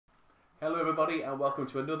Hello everybody and welcome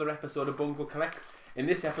to another episode of Bungle Collects. In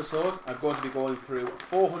this episode I'm going to be going through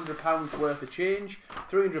 £400 worth of change,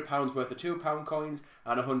 £300 worth of £2 coins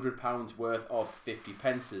and £100 worth of 50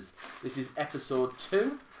 pences. This is episode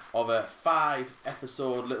 2 of a 5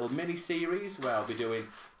 episode little mini series where I'll be doing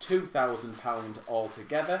 £2,000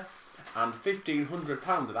 altogether, and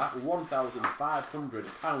 £1,500 of that,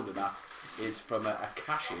 £1,500 of that is from a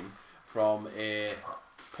cash-in from a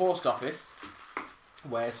post office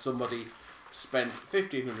where somebody spent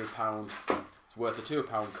 £1,500 worth of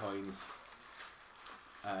 £2 coins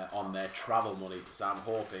on their travel money. So I'm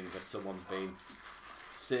hoping that someone's been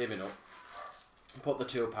saving up, put the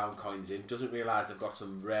 £2 coins in, doesn't realise they've got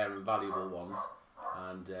some rare and valuable ones,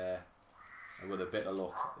 and with a bit of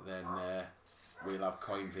luck then we'll have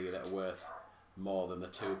coins here that are worth more than the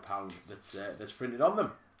 £2 that's printed on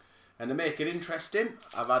them. And to make it interesting,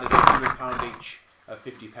 I've added £100 each of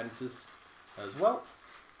 50 pences as well,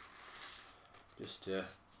 just to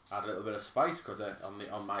add a little bit of spice, because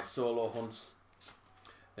on my solo hunts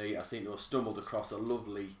I seem to have stumbled across a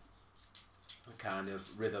lovely kind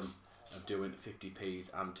of rhythm of doing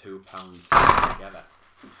 50p's and £2 together.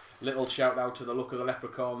 Little shout out to the Luck of the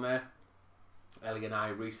Leprechaun there. Ellie and I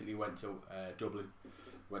recently went to Dublin,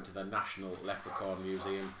 went to the National Leprechaun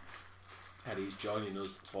Museum. Eddie's joining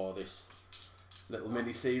us for this little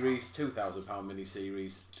mini series, £2,000 mini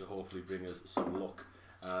series, to hopefully bring us some luck.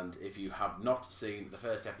 And if you have not seen the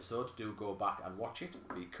first episode, do go back and watch it,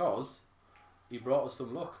 because he brought us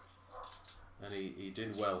some luck and he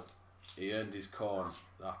did well. He earned his corn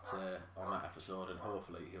on that episode, and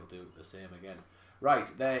hopefully he'll do the same again.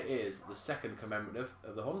 Right, there is the second commemorative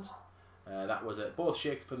of the hunt. That was both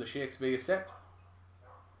from the Shakespeare set.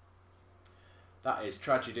 That is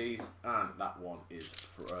tragedies, and that one is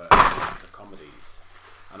for the comedies.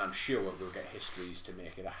 And I'm sure we'll get histories to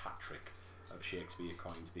make it a hat-trick of Shakespeare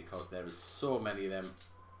coins, because there is so many of them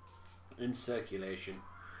in circulation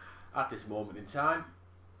at this moment in time.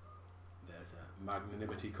 There's a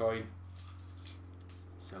magnanimity coin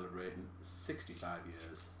celebrating 65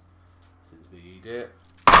 years since VE Day.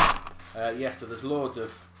 Yeah, so there's loads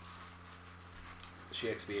of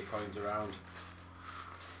Shakespeare coins around,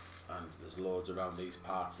 and there's loads around these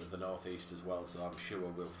parts of the northeast as well, so I'm sure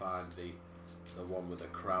we'll find the one with a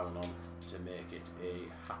crown on to make it a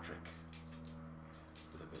hat-trick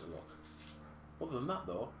with a bit of luck. Other than that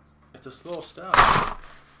though, it's a slow start,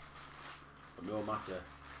 but no matter,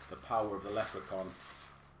 the power of the leprechaun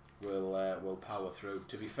will power through.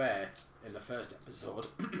 To be fair, in the first episode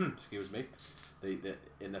excuse me,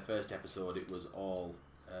 in the first episode it was all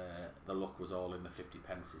the luck was all in the 50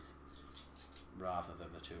 pences rather than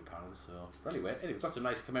the £2. So anyway, we've got a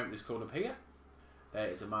nice commemorative coin up here. There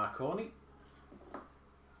is a Marconi.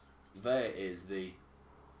 There is the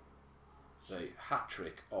hat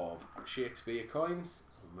trick of Shakespeare coins.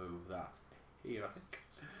 I'll move that here, I think.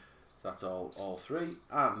 So that's all three,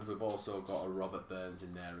 and we've also got a Robert Burns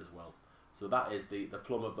in there as well. So that is the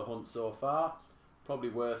plum of the hunt so far. Probably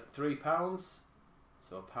worth £3,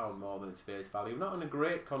 so a pound more than its face value. Not in a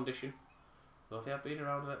great condition, though they have been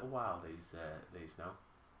around a little while, these now.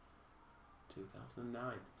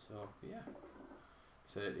 2009, so yeah,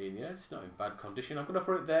 13 years. It's not in bad condition. I'm going to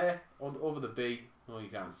put it there over the B. Oh, you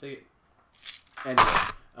can't see it. Anyway,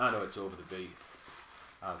 I know it's over the B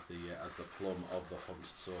as the plum of the hunt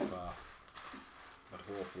so far, but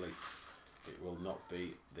hopefully it will not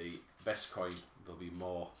be the best coin. There'll be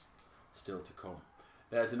more still to come.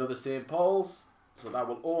 There's another St. Paul's, so that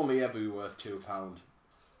will only ever be worth £2,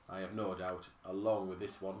 I have no doubt, along with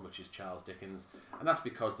this one, which is Charles Dickens, and that's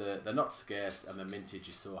because they're not scarce and the mintage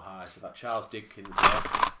is so high. So that Charles Dickens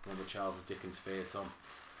one with Charles Dickens' face on,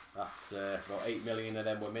 that's it's about 8 million of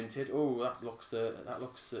them were minted. Oh, that looks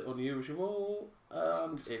unusual,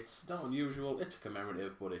 and it's not unusual. It's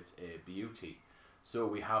commemorative, but it's a beauty. So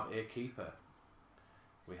we have a keeper.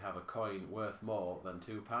 We have a coin worth more than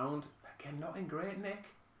 £2. Again, not in great nick,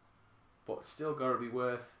 but still got to be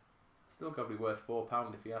worth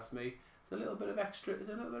 £4 if you ask me. There's a little bit of extra. There's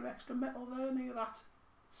a little bit of extra metal there near that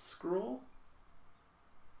scroll.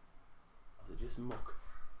 Or is it just muck?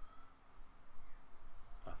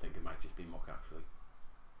 I think it might just be muck actually.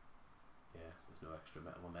 Yeah, there's no extra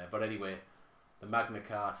metal on there. But anyway, the Magna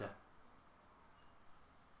Carta.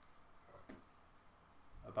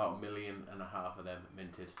 About 1.5 million of them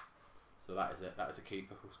minted. So that is a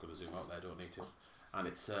keeper. I'm just going to zoom out there. I don't need to. And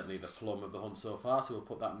it's certainly the plum of the hunt so far, so we'll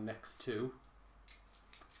put that next to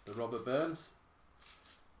the Robert Burns.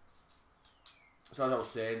 So as I was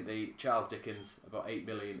saying, the Charles Dickens, about 8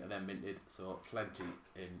 million of them minted, so plenty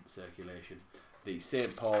in circulation. The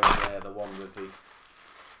St. Paul's there, the one with the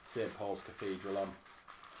St. Paul's Cathedral on.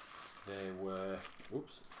 there were,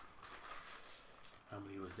 oops, how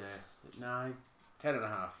many was there? Was it 9?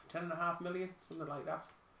 10.5 million, something like that.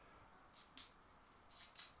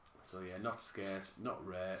 So yeah, not scarce, not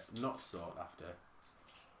rare, not sought after,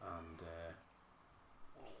 and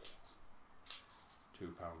 £2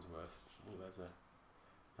 worth. Oh, there's a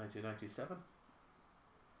 1997.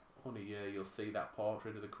 On a year you'll see that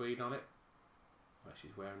portrait of the Queen on it, where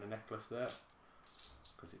she's wearing a necklace there,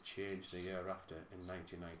 because it changed the year after in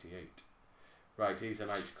 1998. Right, here's a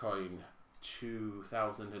nice coin,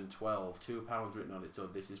 2012, £2 written on it. So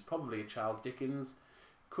this is probably a Charles Dickens,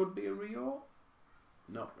 could be a Rio.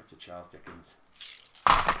 No, it's a Charles Dickens.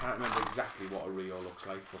 I can't remember exactly what a Rio looks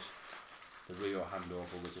like, but the Rio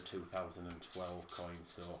handover was a 2012 coin.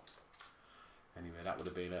 So anyway, that would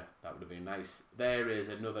have been nice. There is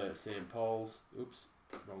another St. Paul's. Oops,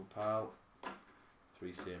 wrong pile.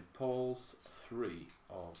 3 St. Paul's, 3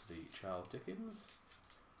 of the Charles Dickens.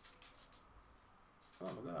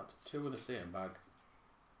 Oh, look at that. 2 in the same bag.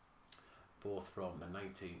 Both from the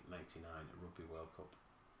 1999 Rugby World Cup.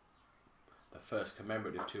 The first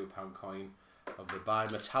commemorative £2 coin of the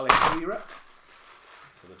bimetallic era.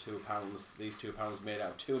 So the £2, these £2 made out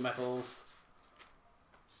of 2 metals.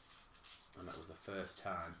 And that was the first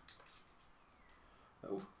time.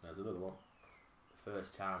 Oh, there's another one. The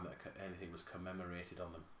first time that anything was commemorated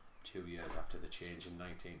on them, 2 years after the change in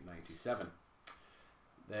 1997.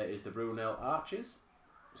 There is the Brunel Arches.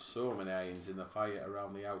 So many irons in the fire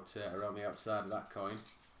around the outside of that coin.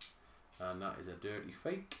 And that is a dirty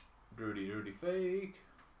fake. Dirty fake.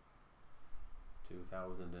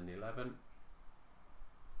 2011.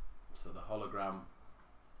 So the hologram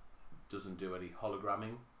doesn't do any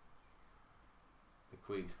hologramming. The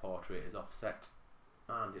Queen's portrait is offset,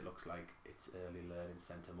 and it looks like it's early learning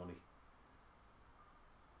centre money.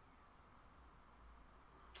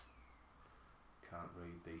 Can't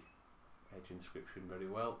read the edge inscription very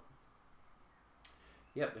well.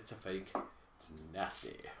 Yep, it's a fake. It's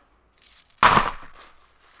nasty.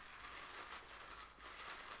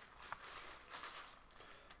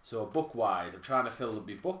 So book-wise, I'm trying to fill up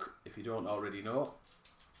my book, if you don't already know.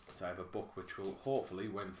 So I have a book which will hopefully,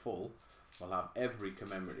 when full, will have every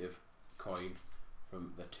commemorative coin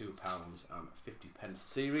from the £2 and 50p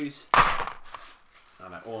series.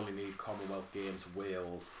 And I only need Commonwealth Games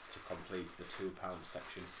Wales to complete the £2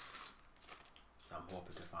 section. So I'm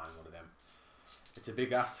hoping to find one of them. It's a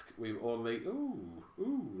big ask. We've only...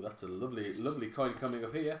 Ooh, that's a lovely coin coming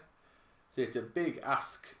up here. So it's a big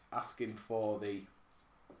ask, asking for the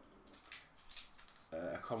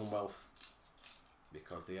Commonwealth,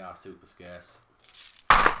 because they are super scarce.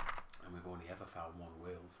 And we've only ever found one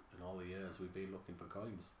Wales in all the years we've been looking for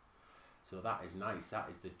coins. So that is nice. That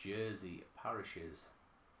is the Jersey parishes.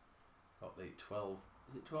 Got the 12,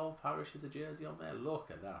 is it 12 parishes of Jersey on there? Look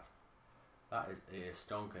at that. That is a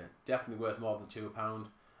stonker. Definitely worth more than £2.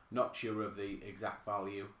 Not sure of the exact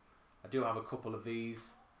value. I do have a couple of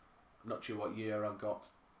these. I'm not sure what year I've got,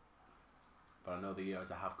 but I know the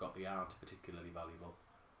years I have got, they aren't particularly valuable.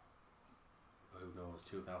 Who knows,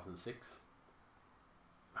 2006?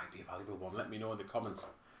 Might be a valuable one. Let me know in the comments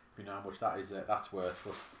if you know how much that is. That's worth,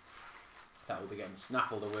 but that will be getting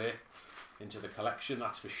snaffled away into the collection,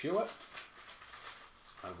 that's for sure.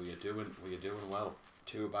 And we are doing well.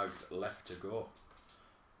 2 bags left to go.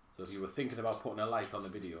 So if you were thinking about putting a like on the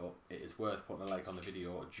video, it is worth putting a like on the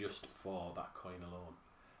video just for that coin alone.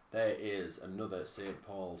 There is another St.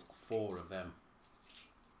 Paul's, 4 of them.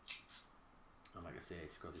 And like I say,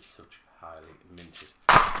 it's because it's such highly minted.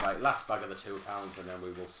 Right, last bag of the £2, and then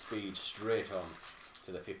we will speed straight on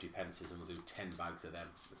to the 50p, and we'll do 10 bags of them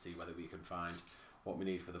to see whether we can find what we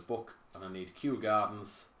need for the book. And I need Kew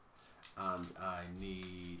Gardens, and I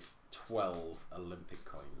need 12 Olympic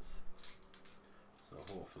coins. So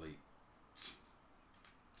hopefully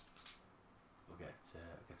we'll get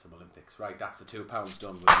some Olympics. Right, that's the £2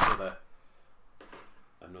 done with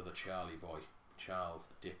another Charlie boy, Charles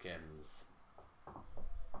Dickens.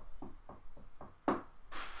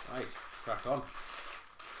 Right, crack on.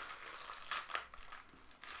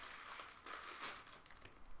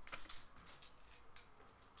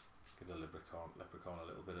 Give the leprechaun a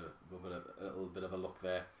little bit of a look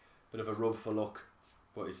there, bit of a rub for luck,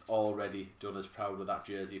 but he's already done us proud with that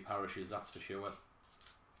Jersey parishes, that's for sure.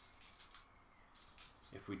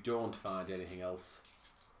 If we don't find anything else,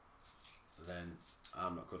 then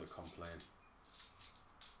I'm not going to complain.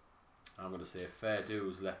 I'm going to say fair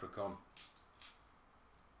dues, leprechaun.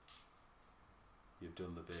 You've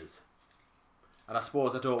done the biz. And I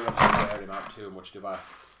suppose I don't want to wear him out too much, do I?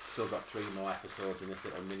 Still got 3 more episodes in this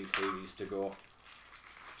little mini series to go.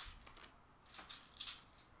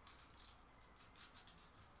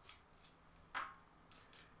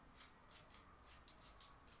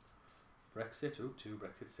 Brexit. Oh, 2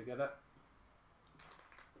 Brexits together.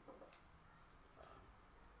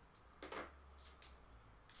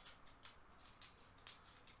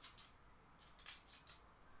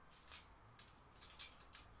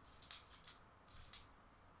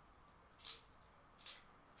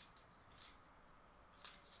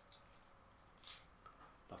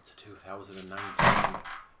 Lots of 2019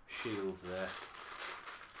 shields there.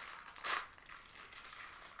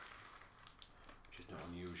 Which is not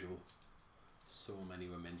unusual. So many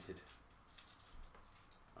were minted.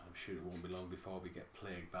 I'm sure it won't be long before we get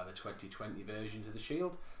plagued by the 2020 versions of the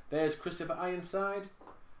shield. There's Christopher Ironside.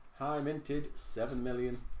 High minted, 7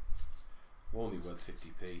 million. Only worth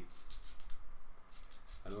 50p.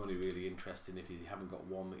 And only really interesting if you haven't got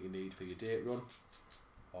one that you need for your date run,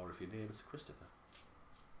 or if your name is Christopher.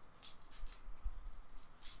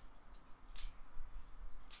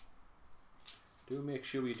 Do make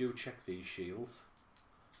sure you do check these shields.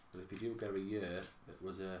 But if you do get a year that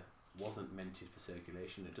wasn't minted for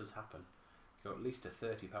circulation, it does happen. You've got at least a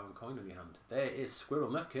 £30 coin on your hand. There is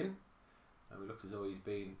Squirrel Nutkin, and it looks as though he's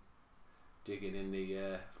been digging in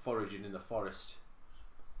the foraging in the forest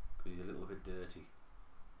because he's a little bit dirty.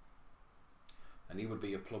 And he would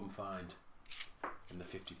be a plum find in the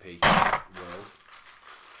 50p world.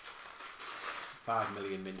 5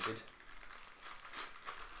 million minted.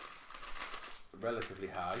 Relatively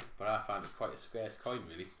high, but I find it quite a scarce coin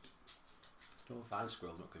really. Don't find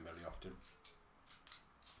Squirrel Nutkin very often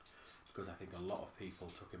because I think a lot of people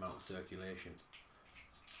took him out of circulation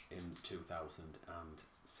in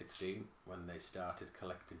 2016 when they started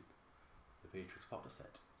collecting the Beatrix Potter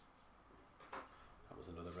set. That was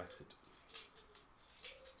another Brexit.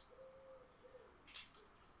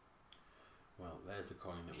 Well, there's a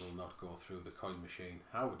coin that will not go through the coin machine.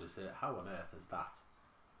 How on earth has that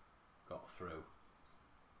got through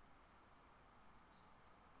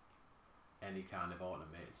any kind of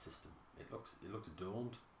automated system? It looks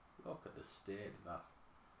domed. Look at the state of that.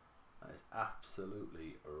 That is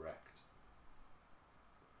absolutely wrecked.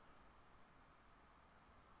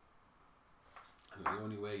 And the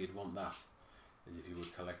only way you'd want that is if you were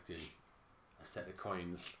collecting a set of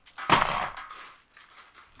coins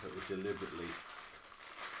that were deliberately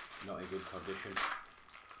not in good condition.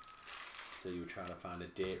 So you were trying to find a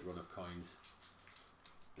date run of coins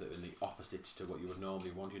that are in the opposite to what you would normally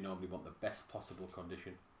want. You normally want the best possible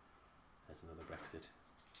condition. There's another Brexit.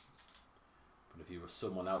 But if you were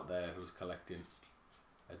someone out there who's collecting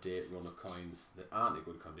a date run of coins that aren't in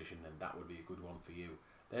good condition, then that would be a good one for you.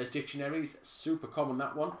 There's Dictionaries, super common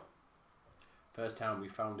that one. First time we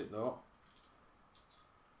found it though.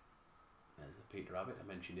 There's the Peter Rabbit, I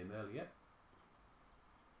mentioned him earlier.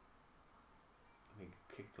 I think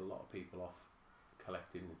it kicked a lot of people off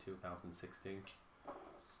collecting in 2016.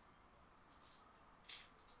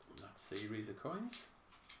 And that series of coins.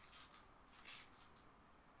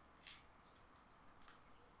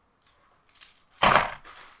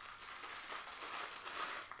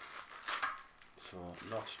 So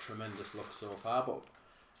not tremendous luck so far, but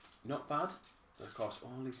not bad. Of course,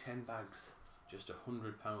 only 10 bags, just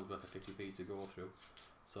 £100 worth of 50p's to go through.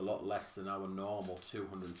 So a lot less than our normal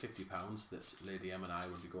 £250 that Lady M and I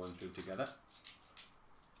would be going through together.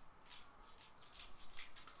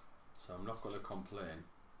 So I'm not going to complain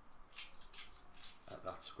at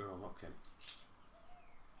that Squirrel Nutkin.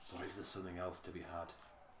 Or is there something else to be had?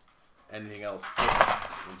 Anything else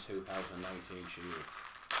in 2019 shields?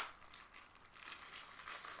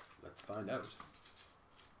 Let's find out.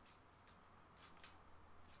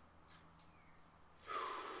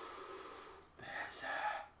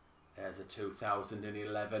 There's a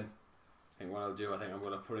 2011. I think what I'll do, I think I'm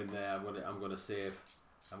going to put in there. I'm going to save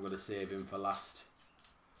him for last.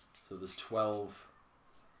 So there's 12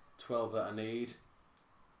 that I need.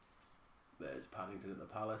 There's Paddington at the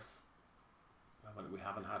Palace. We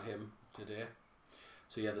haven't had him today.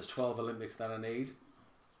 So yeah, there's 12 Olympics that I need.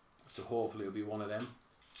 So hopefully it'll be one of them.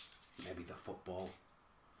 Maybe the football.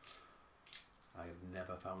 I have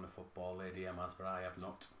never found a football, Lady M has, but I have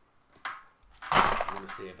not. I'm going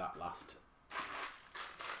to save that last.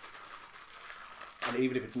 And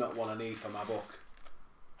even if it's not one I need for my book,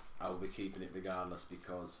 I will be keeping it regardless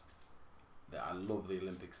because I love the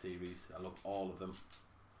Olympic series. I love all of them.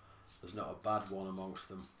 There's not a bad one amongst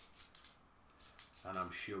them. And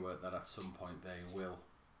I'm sure that at some point they will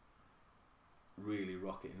really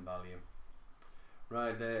rocket in value.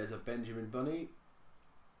 Right, there's a Benjamin Bunny.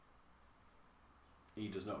 He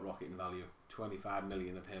does not rocket in value. 25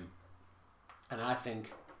 million of him. And I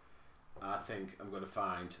think I'm going to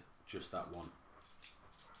find just that one.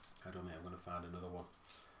 I don't think I'm going to find another one.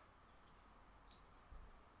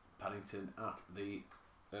 Paddington at the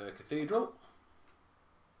Cathedral.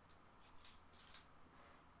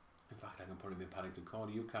 In fact, I can put him in Paddington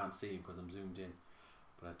Corner. You can't see him because I'm zoomed in,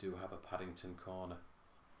 but I do have a Paddington Corner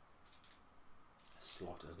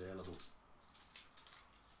slot available.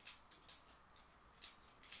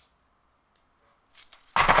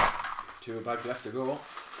 Two bags left to go.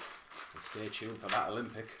 So stay tuned for that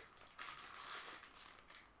Olympic.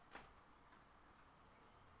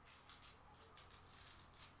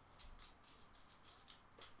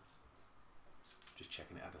 Just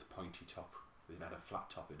checking it had a pointy top. If it had a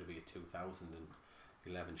flat top, it would be a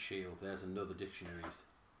 2011 Shield. There's another dictionaries.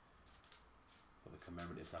 But the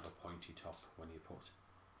commemoratives have a pointy top when you put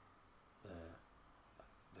the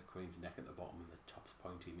Queen's neck at the bottom and the top's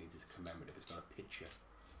pointy, means it's commemorative. It's got a picture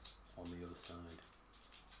on the other side.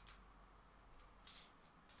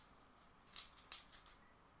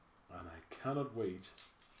 And I cannot wait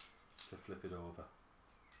to flip it over.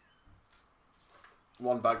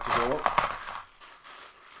 One bag to go.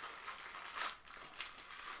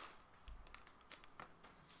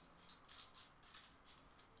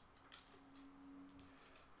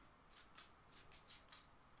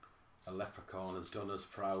 A leprechaun has done us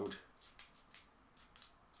proud.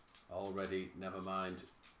 Already, never mind,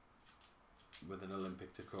 with an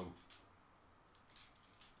Olympic to come.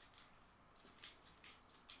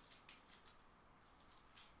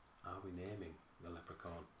 Are we naming the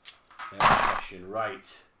leprechaun? There's the question.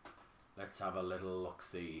 Right, let's have a little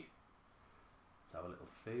look-see. Let's have a little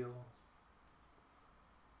feel.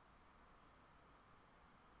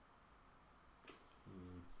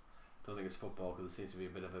 Don't think it's football because there seems to be a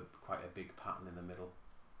bit of quite a big pattern in the middle.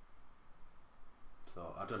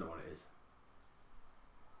 So I don't know what it is.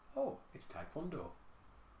 Oh, it's Taekwondo.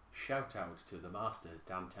 Shout out to the master,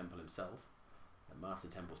 Dan Temple himself, and Master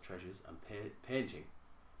Temple's Treasures, and painting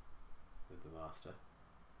with the master.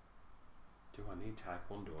 Do I need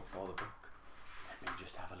Taekwondo for the book? Let me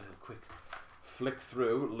just have a little quick flick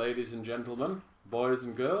through, ladies and gentlemen, boys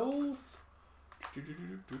and girls.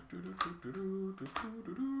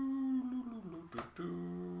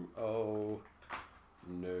 Oh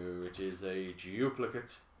no, it is a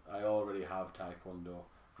duplicate. I already have Taekwondo,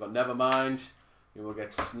 but never mind, you will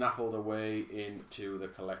get snaffled away into the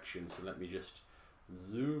collection. So let me just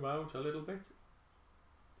zoom out a little bit.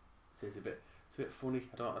 See, it's a bit funny.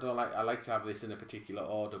 I like to have this in a particular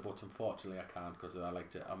order, but unfortunately I can't because I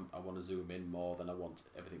want to zoom in more than I want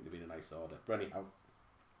everything to be in a nice order. But anyhow,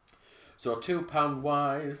 so £2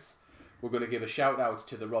 wise, we're going to give a shout out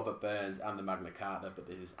to the Robert Burns and the Magna Carta, but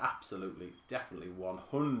this is absolutely, definitely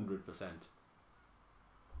 100%. If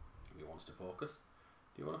he wants to focus.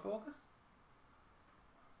 Do you want to focus?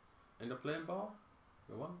 End up playing ball?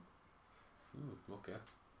 You want? Okay.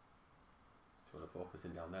 If you want to focus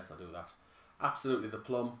in down there, so I'll do that. Absolutely the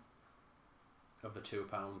plum of the £2.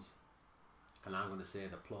 And I'm going to say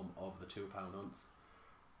the plum of the £2 hunts.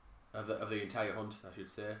 Of the entire hunt, I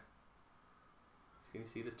should say. Can you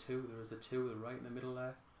see the 2? There is a 2 right in the middle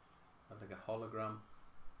there. I think a hologram.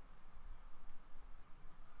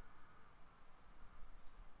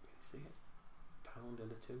 Can you see it? Pound and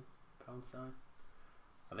a 2. Pound sign.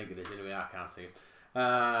 I think it is anyway, I can't see it.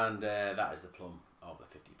 And that is the plum of the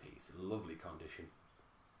 50p's. Lovely condition.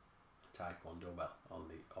 Taekwondo, well, on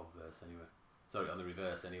the obverse anyway. Sorry, on the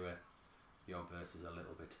reverse anyway. The obverse is a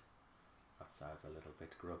little bit, that side's a little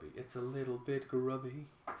bit grubby. It's a little bit grubby.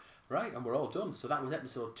 Right, and we're all done. So that was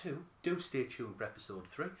episode 2. Do stay tuned for episode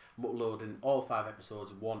 3. I'm uploading all 5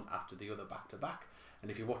 episodes, one after the other, back to back. And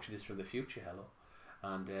if you're watching this from the future, hello.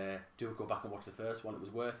 And do go back and watch the first one. It was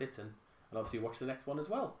worth it. And obviously watch the next one as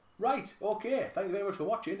well. Right, okay. Thank you very much for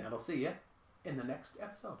watching, and I'll see you in the next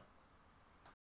episode.